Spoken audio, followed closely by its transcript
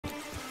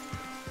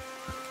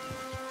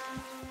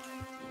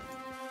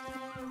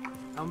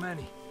How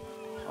many?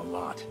 A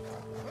lot.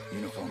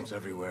 Uniforms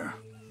everywhere.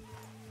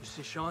 You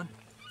see Sean?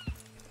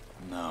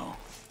 No,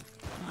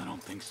 I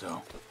don't think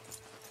so.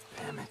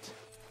 Damn it.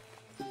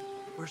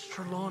 Where's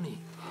Trelawney?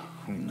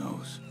 Who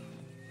knows?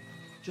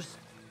 Just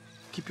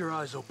keep your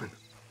eyes open.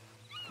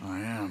 I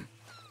am.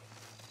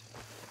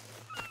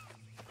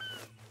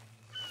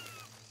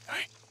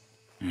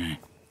 Hey.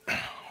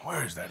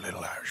 Where's that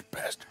little Irish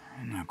pest?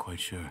 I'm not quite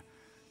sure.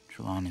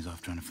 Trelawney's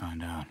off trying to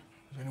find out.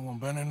 Has anyone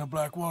been in the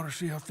Blackwater,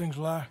 see how things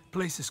lie?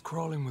 Place is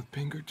crawling with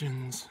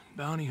Pinkertons,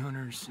 bounty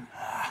hunters,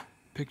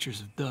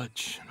 pictures of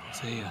Dutch and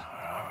Hosea.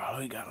 Well,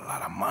 we got a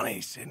lot of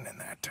money sitting in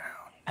that town.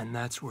 And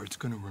that's where it's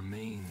gonna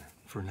remain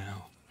for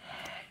now.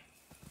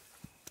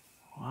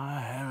 Why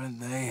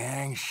haven't they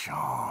hanged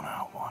Sean,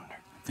 I wonder?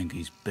 I think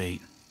he's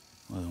bait.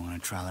 Well, they want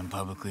to trial him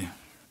publicly.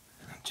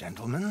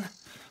 Gentlemen,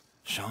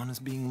 Sean is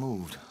being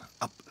moved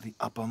up the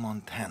upper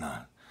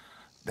Montana,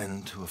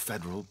 then to a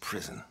federal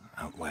prison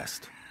out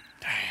west.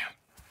 Damn.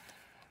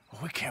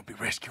 Well, we can't be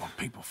rescuing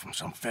people from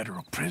some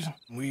federal prison.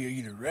 We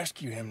either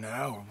rescue him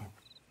now or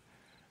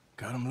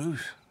cut him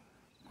loose.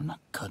 We're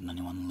not cutting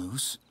anyone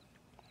loose.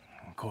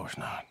 Of course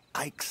not.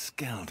 Ike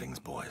Skelding's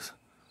boys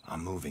are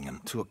moving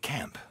him to a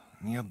camp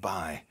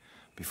nearby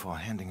before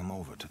handing him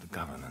over to the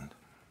government.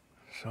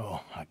 So,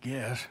 I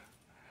guess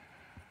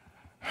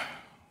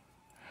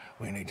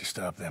we need to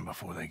stop them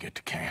before they get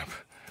to camp.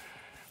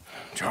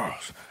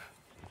 Charles,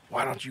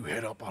 why don't you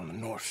head up on the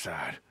north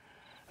side,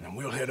 and then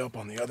we'll head up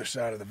on the other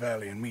side of the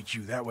valley and meet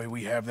you. That way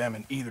we have them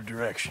in either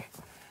direction.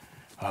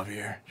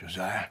 Javier,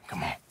 Josiah,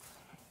 come on.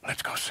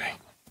 Let's go see.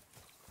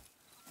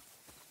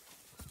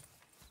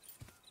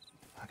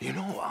 You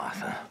know,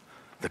 Arthur,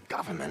 the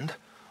government,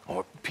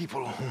 or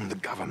people whom the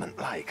government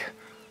like,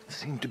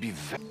 seem to be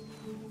very...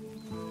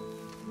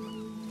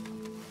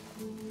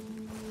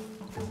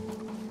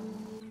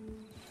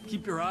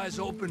 Keep your eyes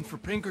open for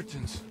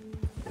Pinkertons.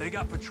 They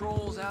got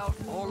patrols out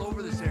all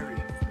over this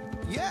area.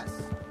 Yes,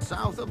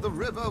 south of the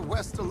river,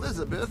 West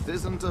Elizabeth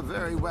isn't a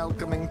very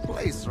welcoming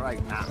place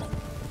right now.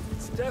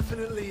 It's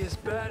definitely as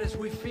bad as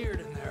we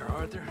feared in there,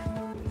 Arthur.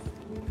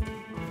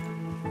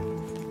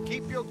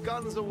 Keep your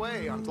guns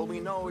away until we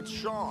know it's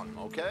Sean,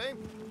 okay?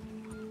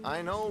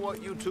 I know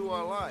what you two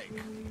are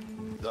like.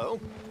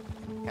 Though,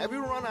 have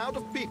you run out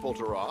of people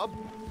to rob?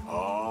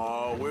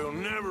 Oh, we'll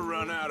never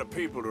run out of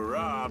people to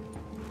rob.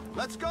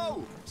 Let's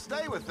go!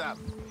 Stay with them!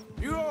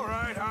 You all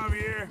right,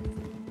 Javier?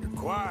 You're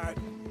quiet.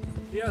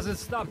 He hasn't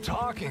stopped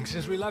talking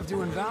since we left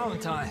you in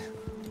Valentine.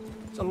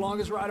 It's the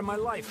longest ride of my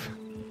life.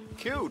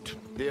 Cute,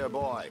 dear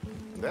boy.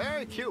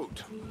 Very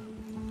cute.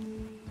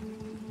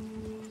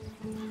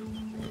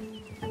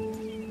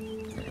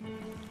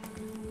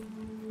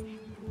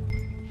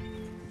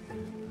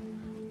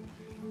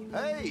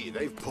 Hey,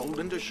 they've pulled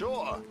into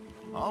shore.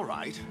 All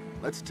right,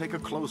 let's take a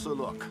closer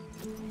look.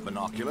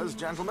 Binoculars,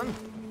 gentlemen?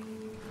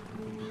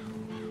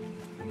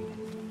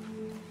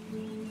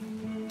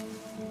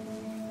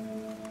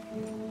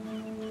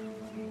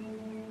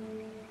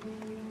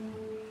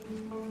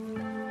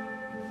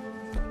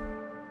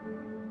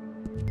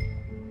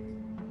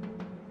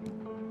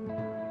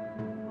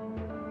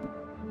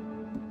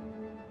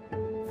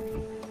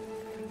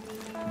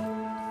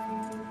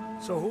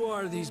 So who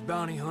are these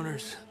bounty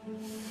hunters?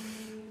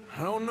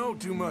 I don't know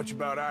too much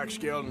about Ike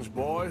Skelding's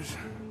boys,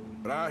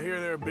 but I hear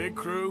they're a big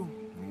crew,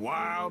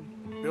 wild,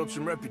 built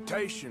some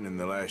reputation in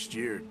the last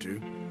year or two.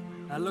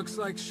 That looks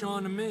like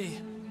Sean to me.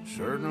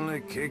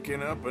 Certainly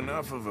kicking up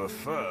enough of a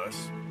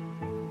fuss.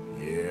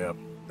 Yep,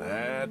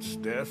 that's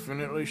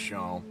definitely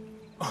Sean.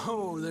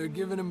 Oh, they're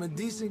giving him a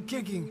decent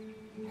kicking.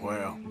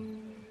 Well,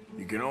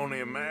 you can only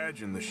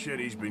imagine the shit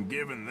he's been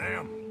giving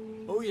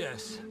them. Oh,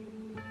 yes.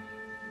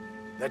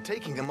 They're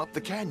taking him up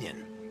the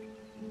canyon.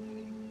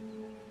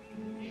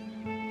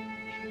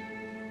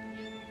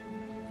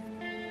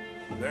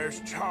 There's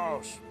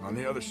Charles on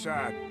the other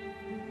side.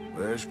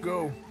 Let's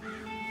go.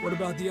 What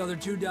about the other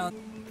two down?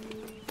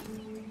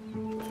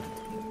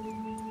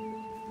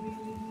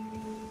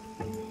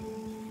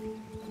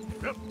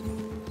 Yep.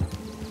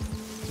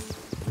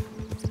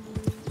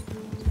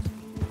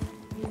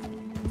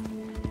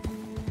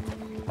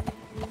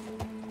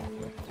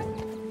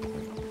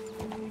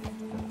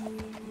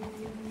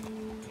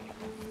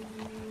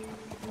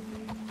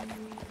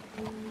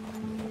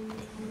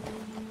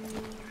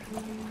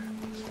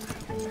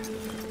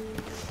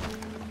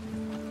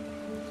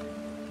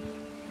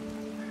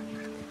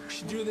 We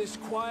should do this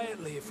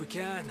quietly if we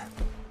can.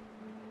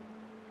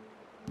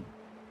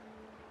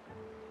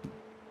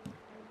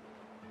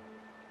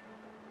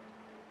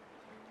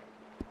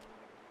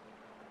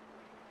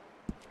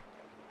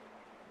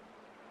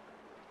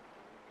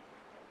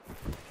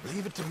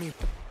 Leave it to me.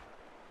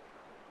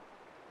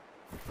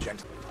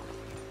 Gent.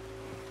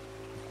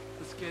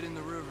 Let's get in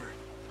the river.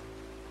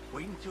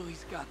 Wait until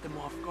he's got them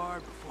off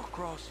guard before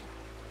crossing.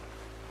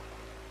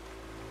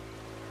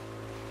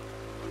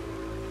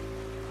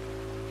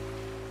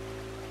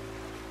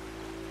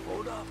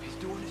 Hold up, he's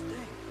doing his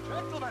thing.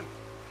 Gentlemen!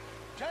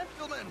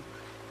 Gentlemen!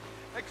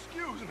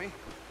 Excuse me.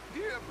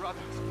 Dear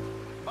brothers,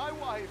 my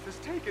wife is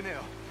taken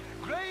ill.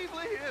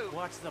 gravely ill.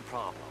 What's the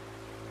problem?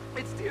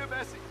 It's dear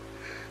Bessie.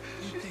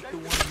 You take the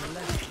one on the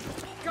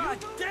left. God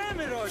damn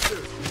it, Arthur!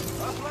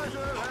 A pleasure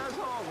as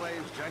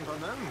always,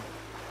 gentlemen.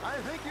 I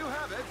think you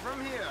have it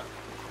from here.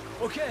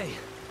 Okay,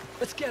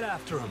 let's get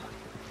after him.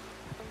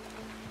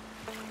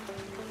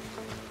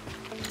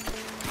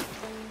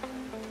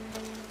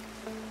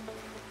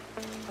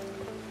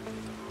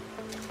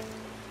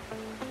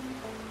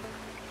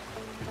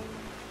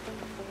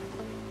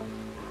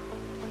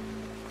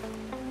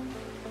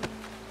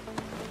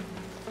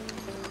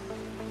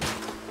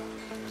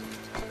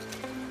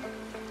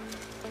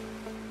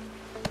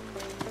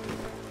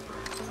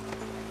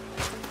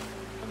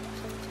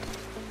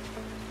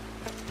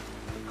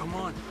 Come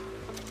on.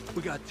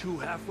 We got two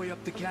halfway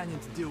up the canyon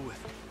to deal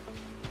with.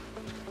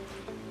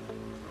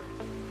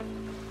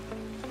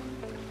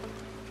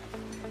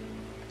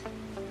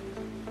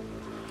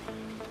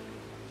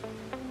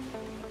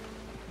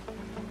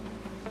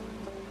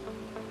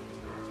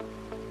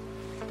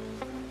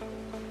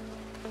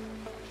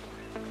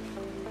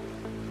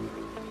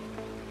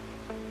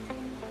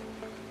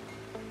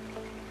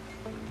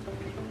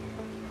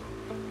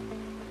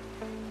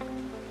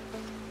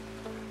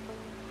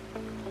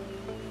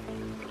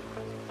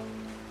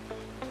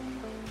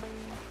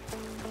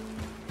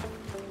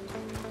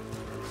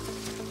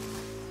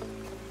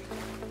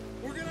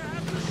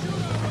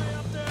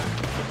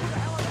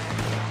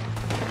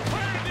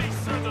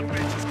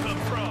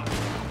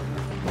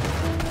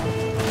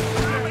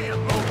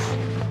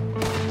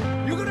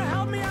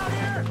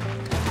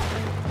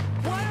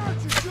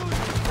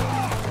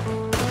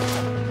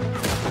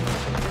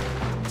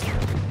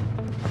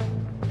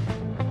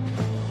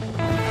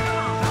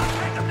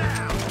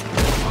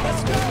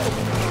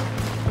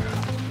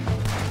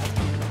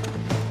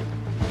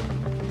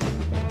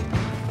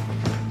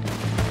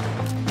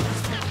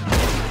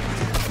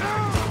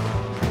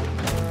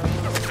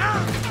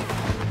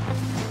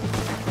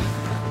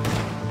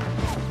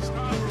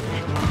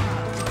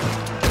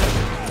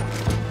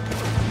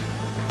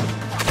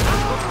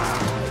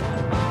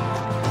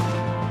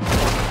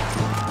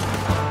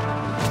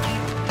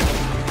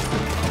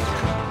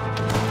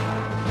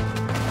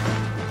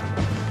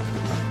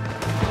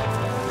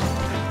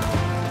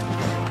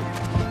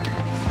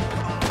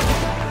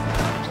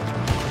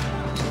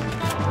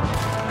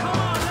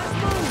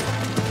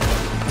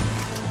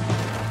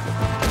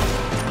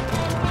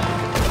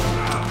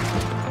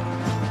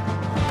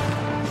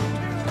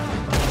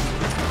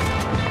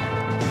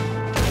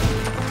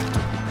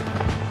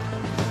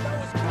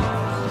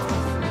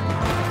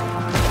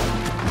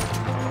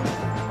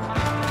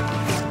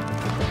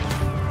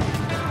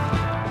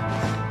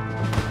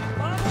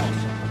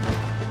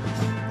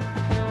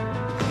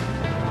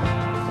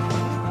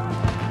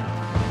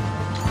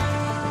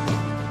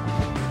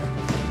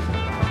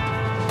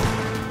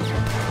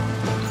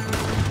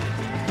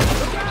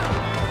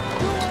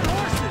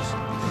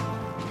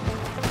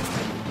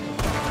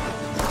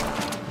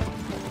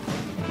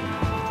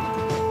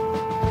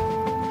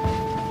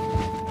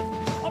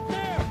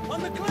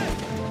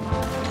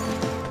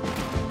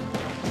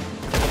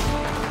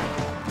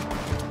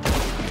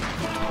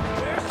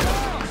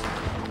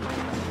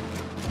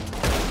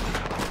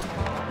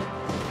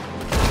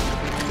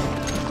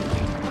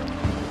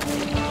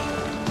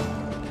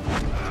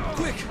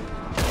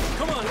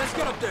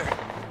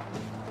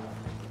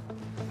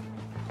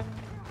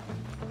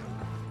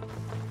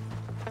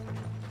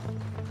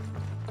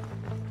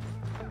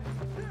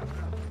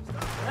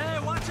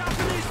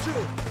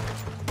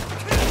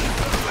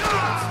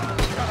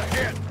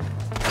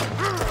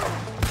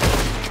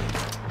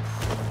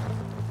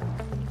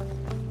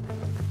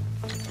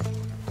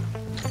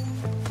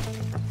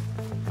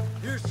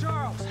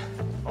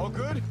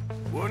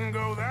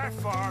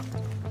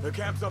 The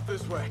camp's up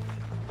this way.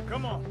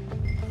 Come on.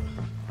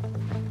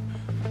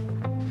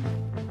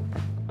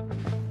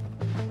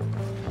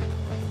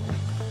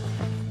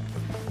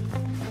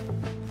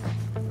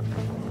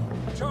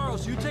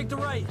 Charles, you take the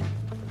right.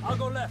 I'll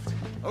go left.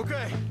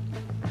 Okay.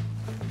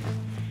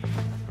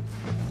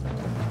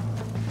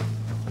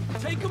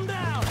 Take him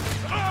down!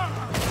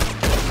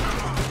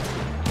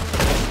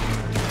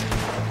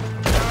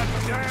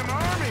 Goddamn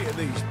army of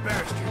these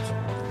bastards.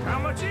 How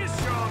much is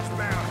Sean's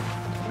bounty?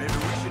 Maybe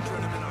we should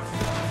turn him in our...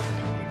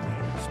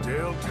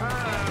 Still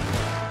time.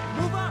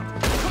 Move up!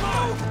 Come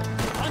on!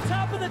 On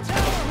top of the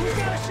tower! Who's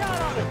got a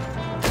shot on him?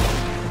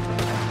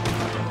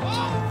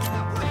 Oh!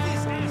 Put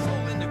this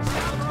asshole in the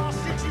ground or I'll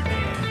shoot you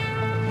dead!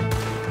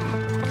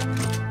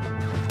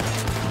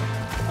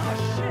 Oh,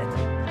 shit!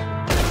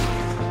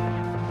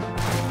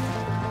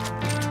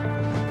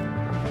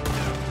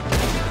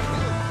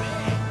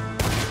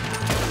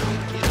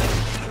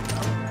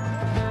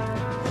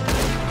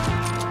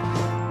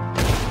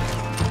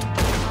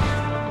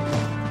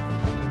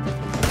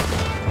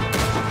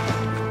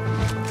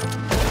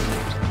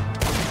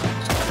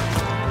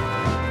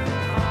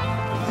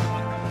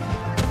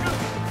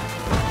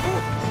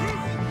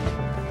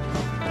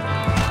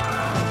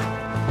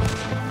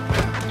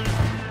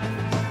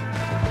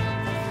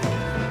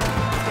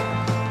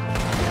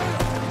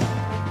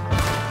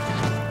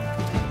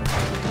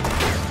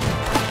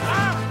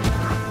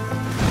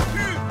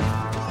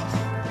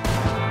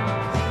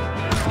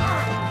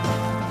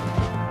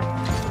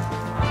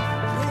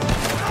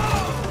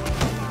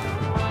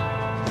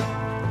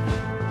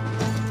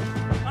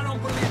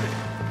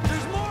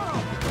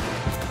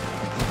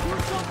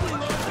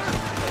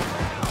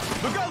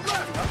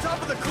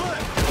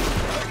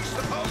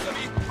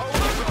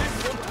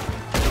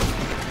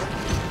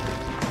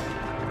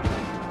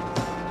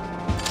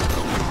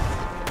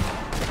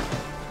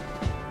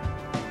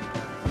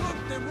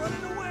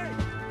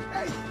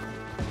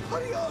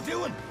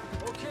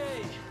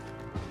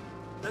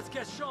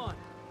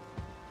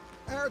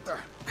 Arthur.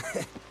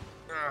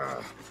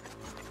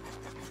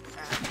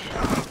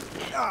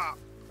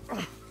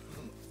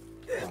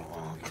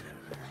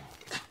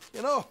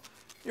 You know,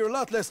 you're a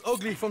lot less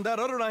ugly from that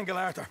other angle,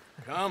 Arthur.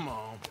 Come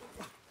on.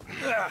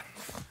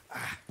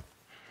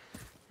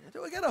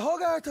 Do I get a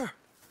hug, Arthur?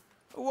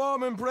 A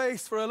warm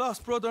embrace for a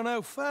lost brother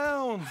now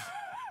found.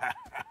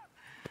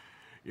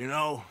 You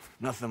know,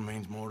 nothing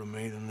means more to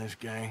me than this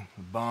gang,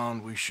 the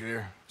bond we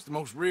share. It's the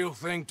most real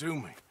thing to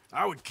me.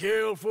 I would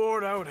kill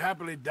for it, I would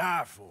happily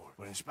die for it.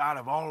 But in spite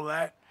of all of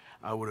that,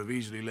 I would have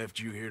easily left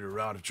you here to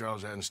rot if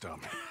Charles hadn't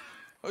stopped me.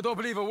 I don't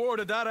believe a word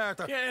of that,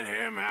 Arthur. Get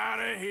him out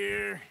of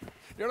here.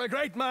 You're a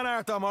great man,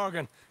 Arthur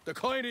Morgan. The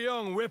kind of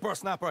young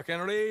whippersnapper I can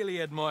really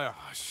admire.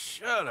 Oh,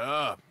 shut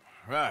up.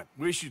 Right,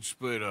 we should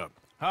split up.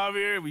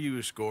 Javier, will you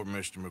escort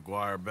Mr.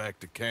 McGuire back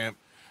to camp?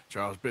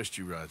 Charles, best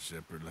you ride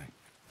separately.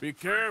 Be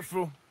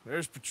careful.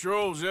 There's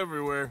patrols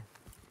everywhere.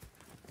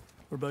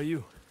 What about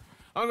you?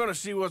 I'm gonna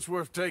see what's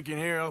worth taking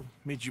here. I'll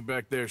meet you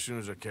back there as soon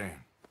as I can.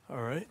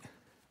 All right.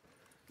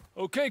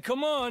 Okay,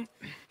 come on.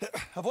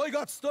 Have I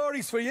got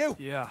stories for you?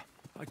 Yeah,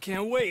 I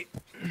can't wait.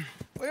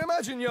 I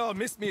imagine y'all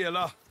missed me a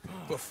lot,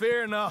 but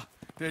fear not.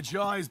 The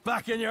joy's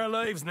back in your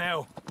lives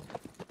now.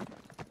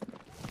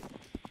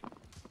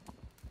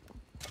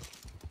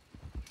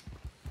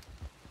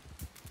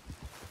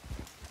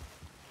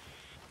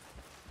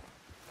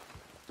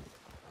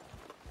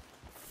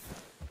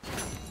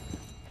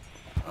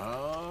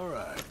 All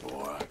right,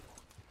 boy.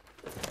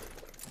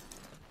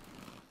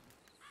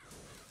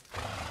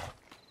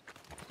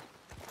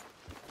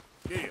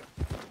 Here.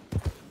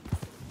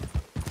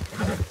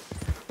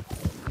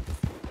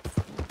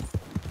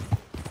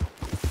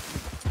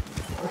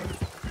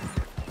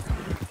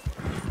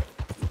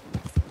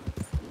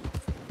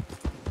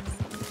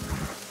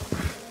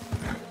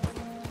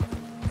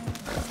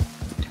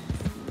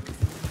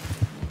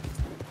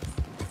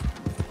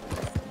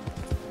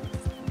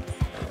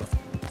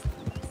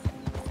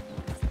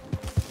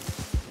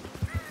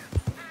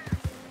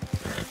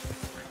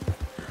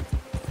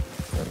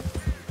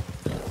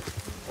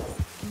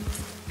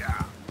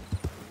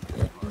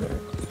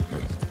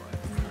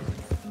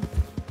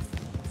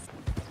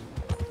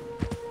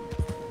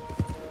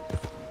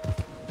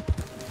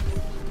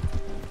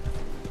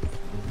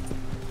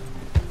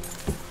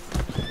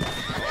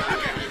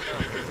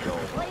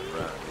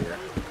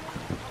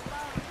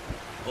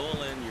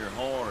 Pull in your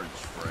horns,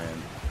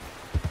 friend.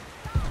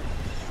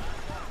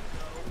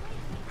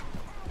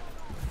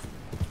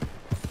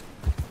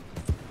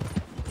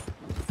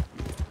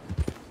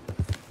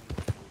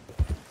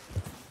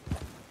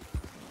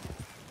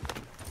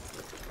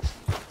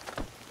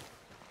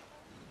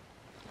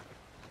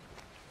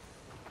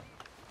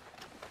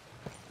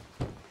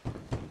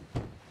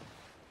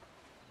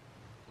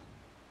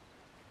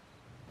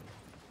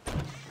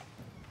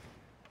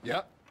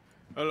 Yep.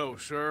 Hello,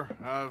 sir.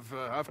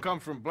 I've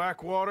come from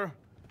Blackwater.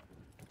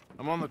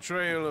 I'm on the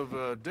trail of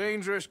a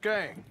dangerous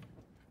gang.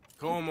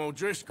 Colm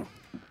O'Driscoll.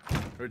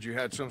 Heard you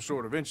had some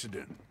sort of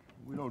incident.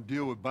 We don't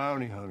deal with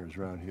bounty hunters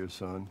around here,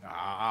 son.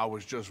 I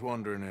was just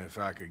wondering if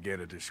I could get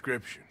a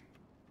description.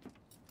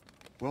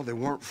 Well, they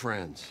weren't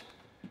friends.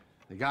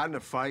 They got in a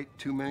fight,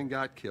 2 men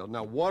got killed.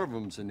 Now, one of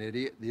them's an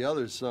idiot, the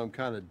other's some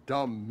kind of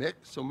dumb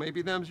mix, so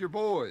maybe them's your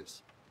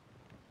boys.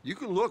 You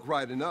can look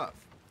right enough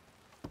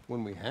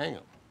when we hang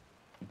them.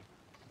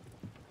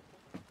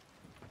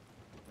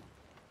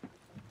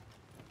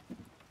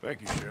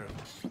 Thank you,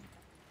 Sheriff.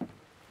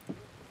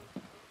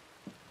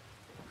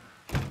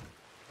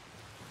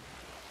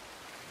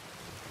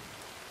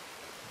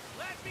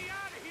 Let me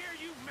out of here,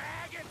 you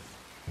maggots!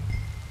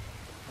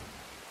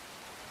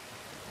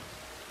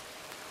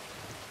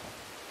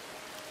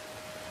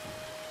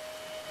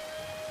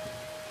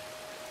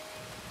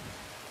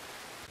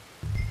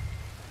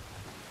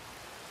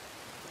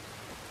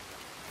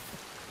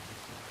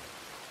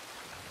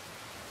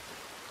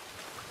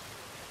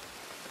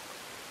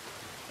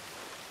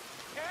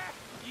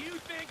 You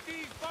think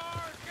these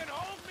bars can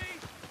hold me?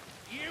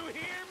 You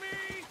hear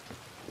me?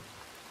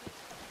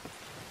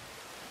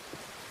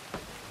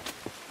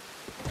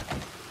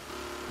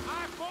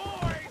 My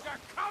boys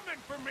are coming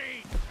for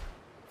me!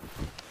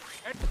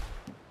 And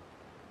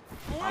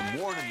I'm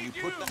warning you,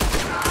 put that...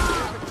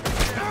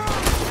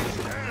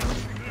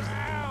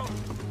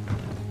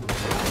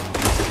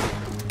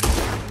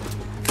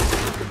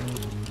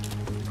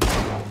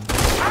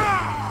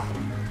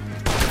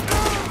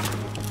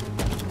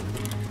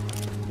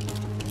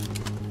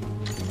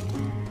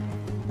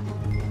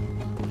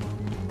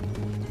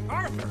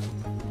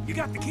 You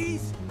got the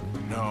keys?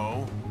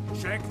 No.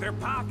 Check their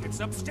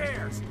pockets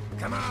upstairs.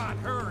 Come on,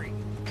 hurry.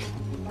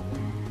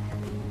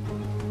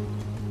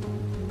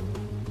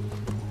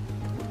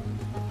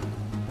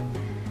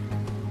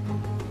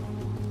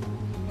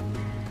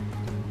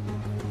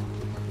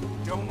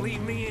 Don't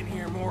leave me in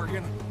here,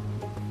 Morgan.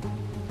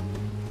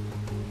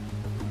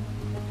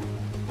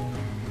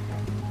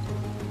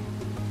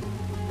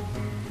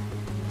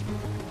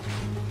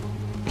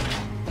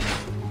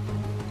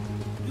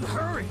 You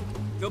hurry!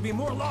 There'll be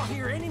more law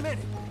here any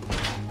minute.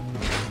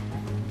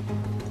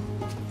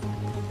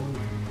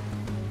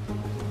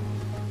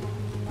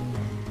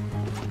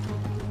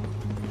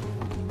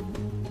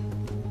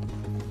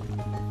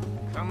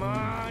 Come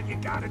on, you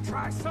gotta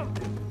try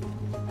something.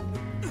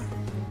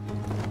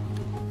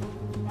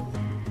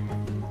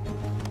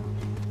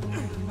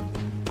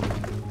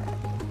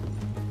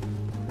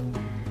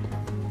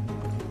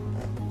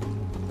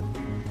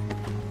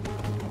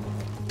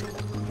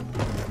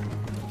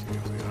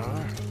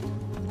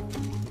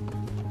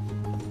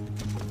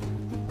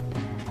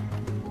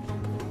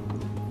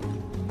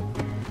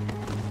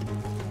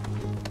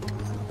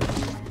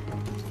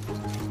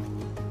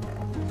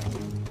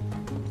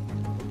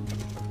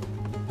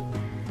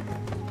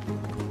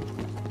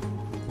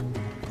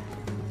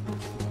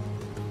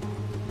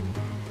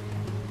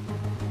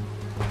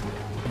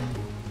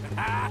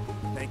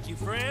 Thank you,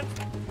 friend.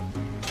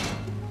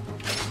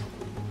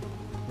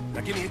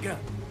 Now give me a gun.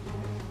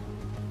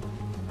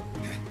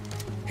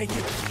 Hey,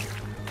 you.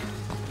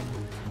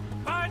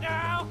 Bye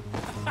now!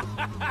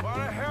 Why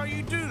the hell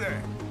you do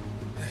that?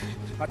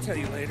 I'll tell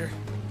you later.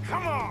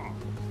 Come on!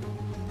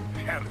 What the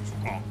hell is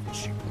wrong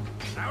with you?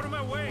 Out of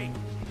my way!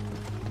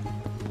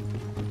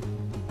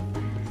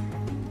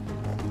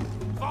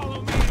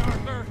 Follow me,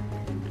 Arthur!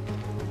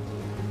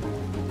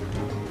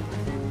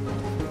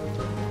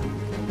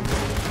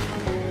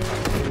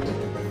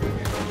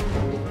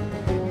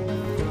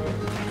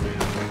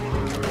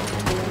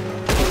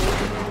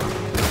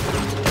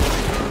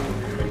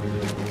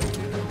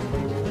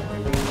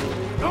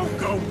 Don't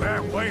go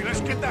that way.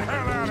 Let's get the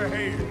hell out of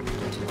here.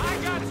 I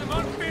got some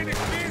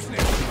unfinished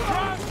business.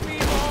 Trust me,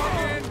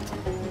 Morgan!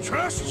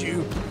 Trust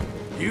you?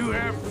 You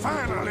have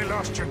finally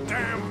lost your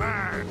damn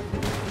mind.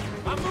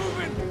 I'm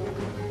moving!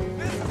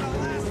 This is the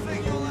last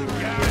thing you'll ever...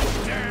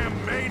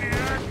 Goddamn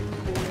maniac!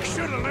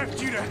 Should have left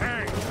you to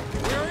hang.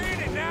 We're in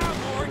it now,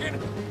 Morgan!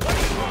 What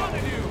do you want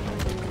to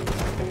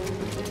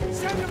do?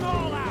 Send them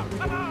all out!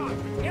 Come on!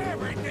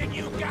 Everything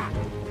you got!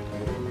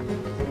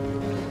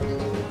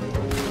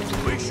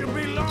 We should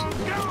be long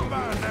gone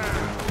by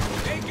now.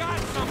 They got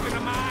something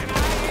of mine I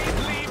ain't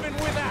leaving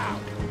without!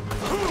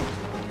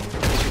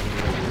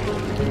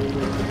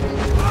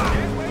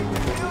 Can't wait to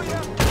kill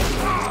ya!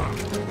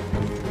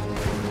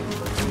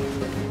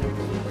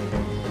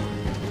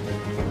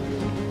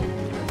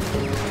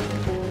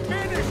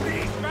 Finish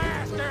these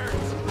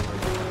bastards!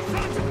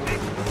 Sons of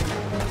bitches!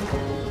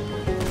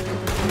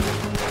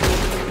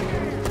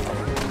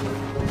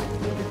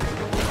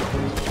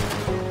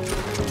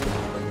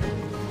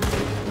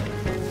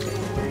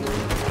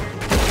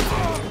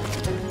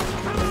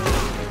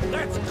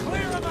 Let's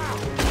clear them out!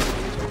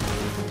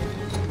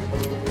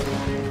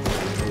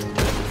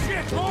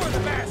 Shit, more of the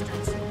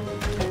bastards!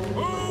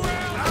 Who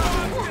else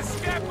wants to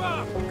step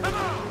up? Come on!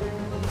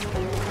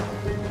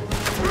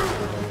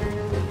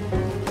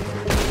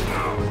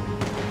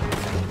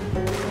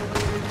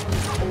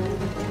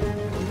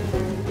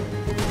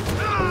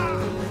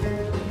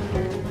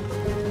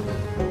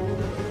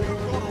 You're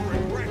gonna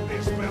regret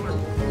this, fella.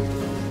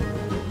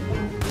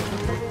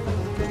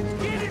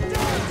 Get it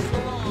done,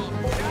 Salon!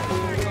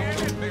 Die in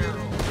it,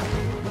 barrel!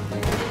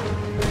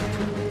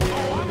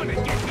 Oh, I'm gonna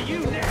get to you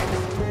next!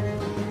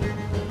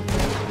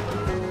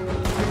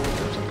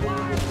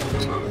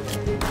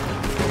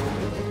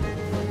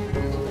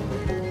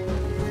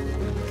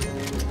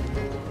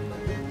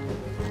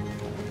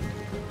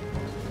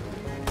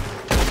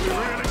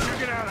 Really should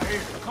get out of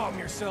here. Calm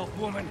yourself,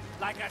 woman.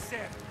 Like I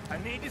said, I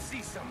need to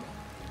see someone.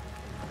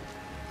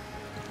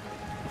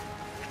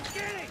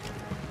 Skinny!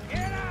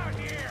 Get out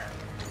here!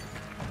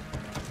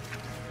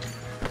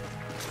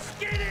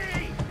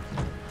 Skinny!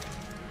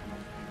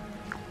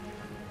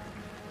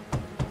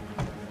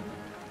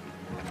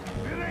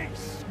 It ain't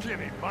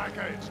Skinny,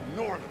 Micah. It's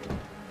Norman.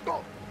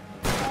 Oh.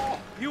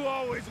 You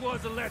always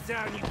was a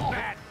letdown, you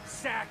fat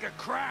sack of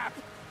crap!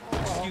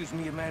 Excuse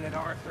me a minute,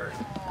 Arthur.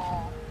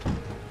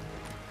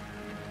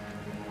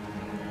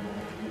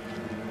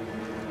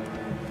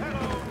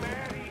 Hello,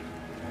 Maddie.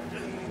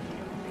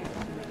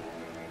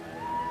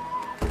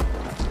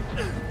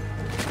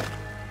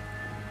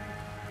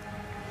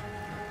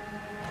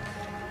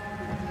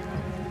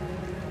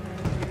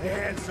 They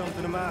had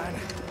something of mine.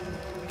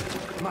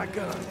 My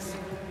guns.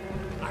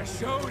 I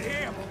showed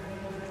him.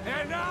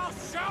 And I'll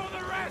show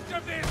the rest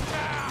of this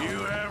town!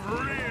 You have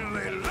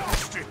really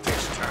lost it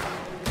this time.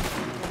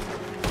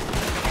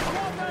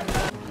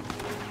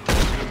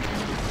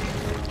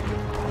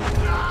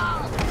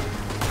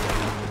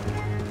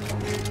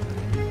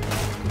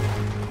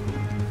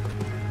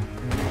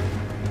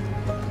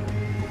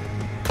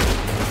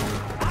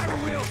 I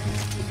will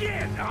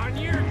shit on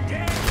your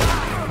dead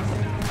bodies!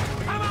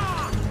 Come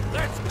on!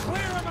 Let's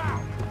clear them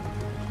out!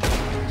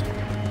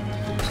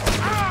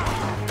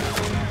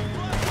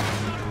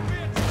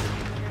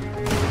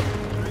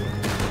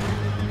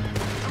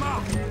 Come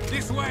on,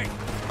 this way!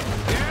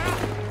 Yeah?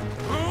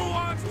 Who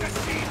wants to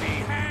see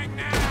me hang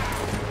now?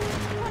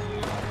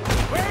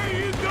 Where are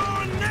you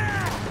going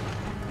now?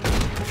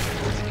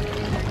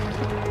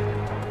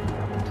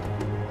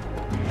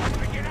 Want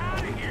to get out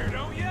of here,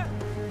 don't you?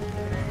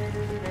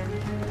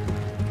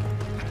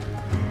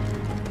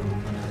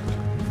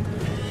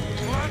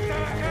 What the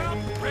hell?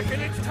 Reckon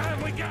it's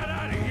time we got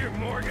out of here,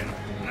 Morgan.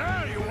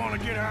 Now you want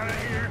to get out of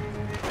here?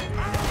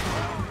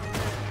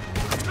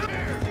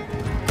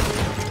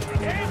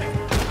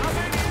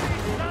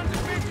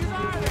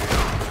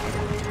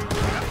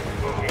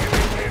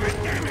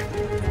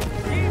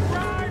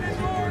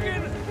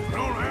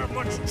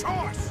 Soldier's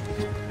choice!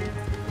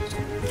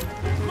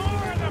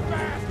 More of the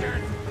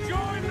bastards!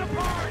 Join the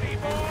party,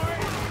 boys!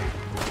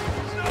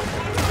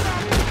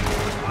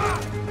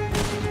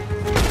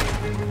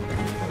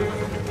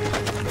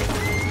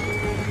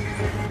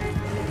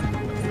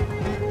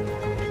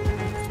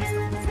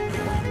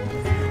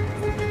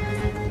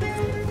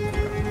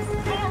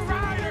 More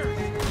riders!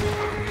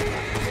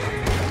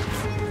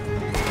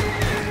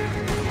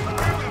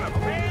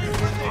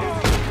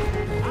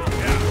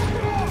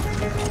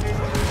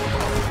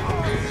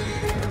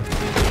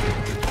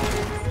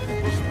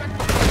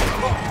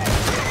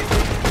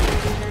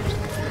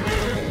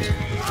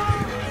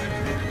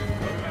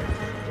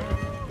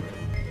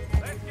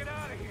 Let's get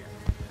out of here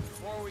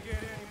before we get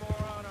any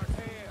more on our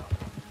tail.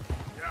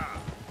 Yeah.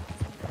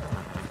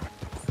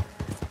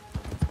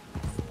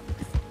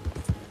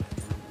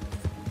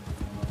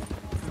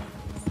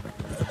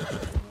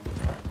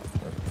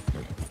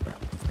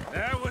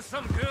 That was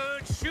some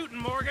good shooting,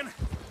 Morgan.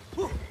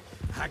 Whew.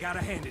 I gotta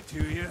hand it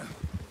to you.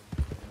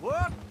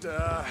 What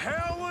the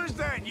hell was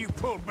that you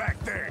pulled back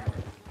there?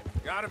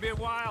 Got a bit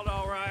wild,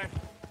 all right.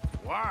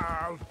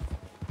 Wild?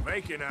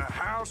 Making a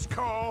house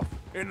call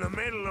in the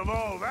middle of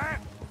all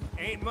that?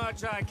 Ain't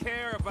much I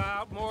care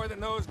about more than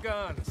those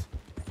guns.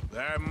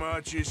 That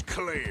much is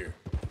clear.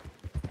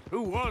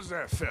 Who was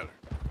that feller?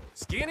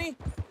 Skinny?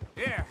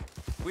 Yeah,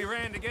 we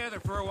ran together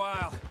for a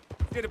while.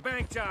 Did a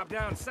bank job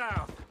down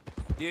south.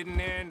 Didn't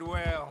end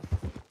well.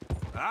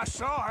 I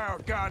saw how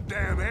it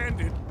goddamn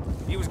ended.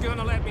 He was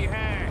gonna let me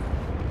hang.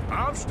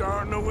 I'm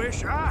starting to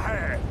wish I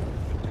had.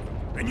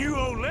 And you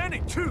owe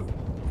Lenny, too.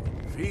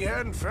 If he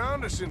hadn't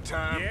found us in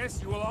time...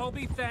 Yes, you will all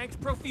be thanked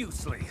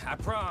profusely, I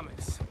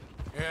promise.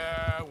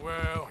 Yeah,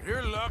 well,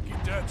 you're lucky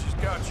Dutch has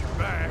got your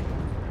back.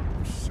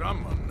 For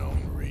some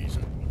unknown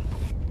reason.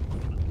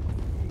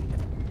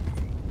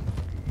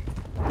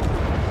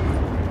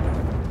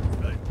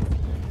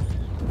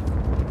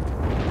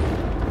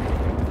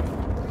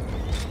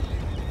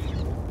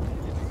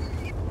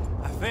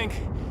 I think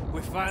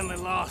we finally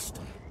lost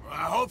him.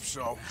 I hope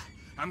so.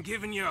 I'm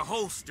giving you a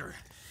holster.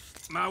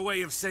 My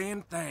way of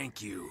saying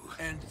thank you.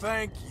 And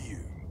thank you.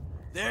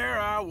 There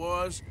I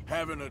was,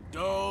 having a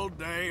dull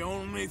day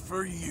only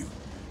for you.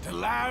 To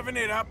liven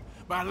it up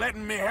by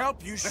letting me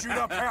help you shoot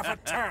up half a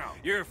town.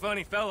 You're a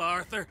funny fella,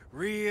 Arthur.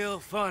 Real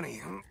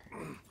funny.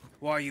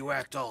 Why you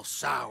act all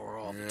sour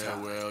all the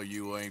time? Well,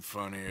 you ain't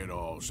funny at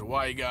all. So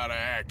why you gotta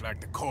act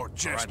like the court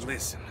All right, jester?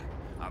 listen.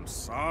 I'm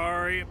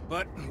sorry,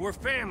 but we're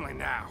family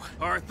now.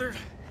 Arthur,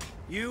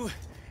 you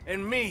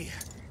and me.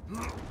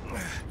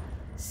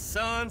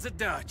 Sons of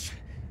Dutch.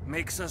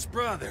 Makes us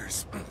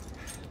brothers.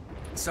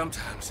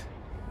 Sometimes,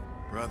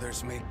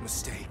 brothers make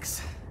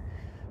mistakes.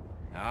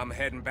 Now I'm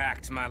heading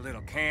back to my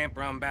little camp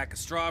around back of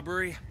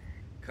Strawberry.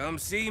 Come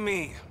see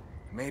me.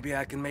 Maybe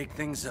I can make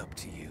things up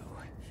to you.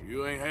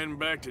 You ain't heading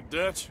back to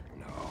Dutch?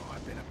 No,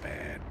 I've been a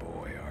bad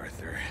boy,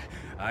 Arthur.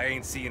 I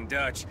ain't seeing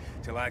Dutch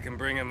till I can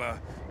bring him a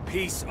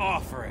peace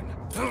offering.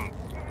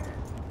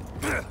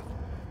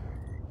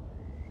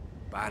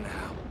 Bye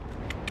now.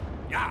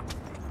 Yeah.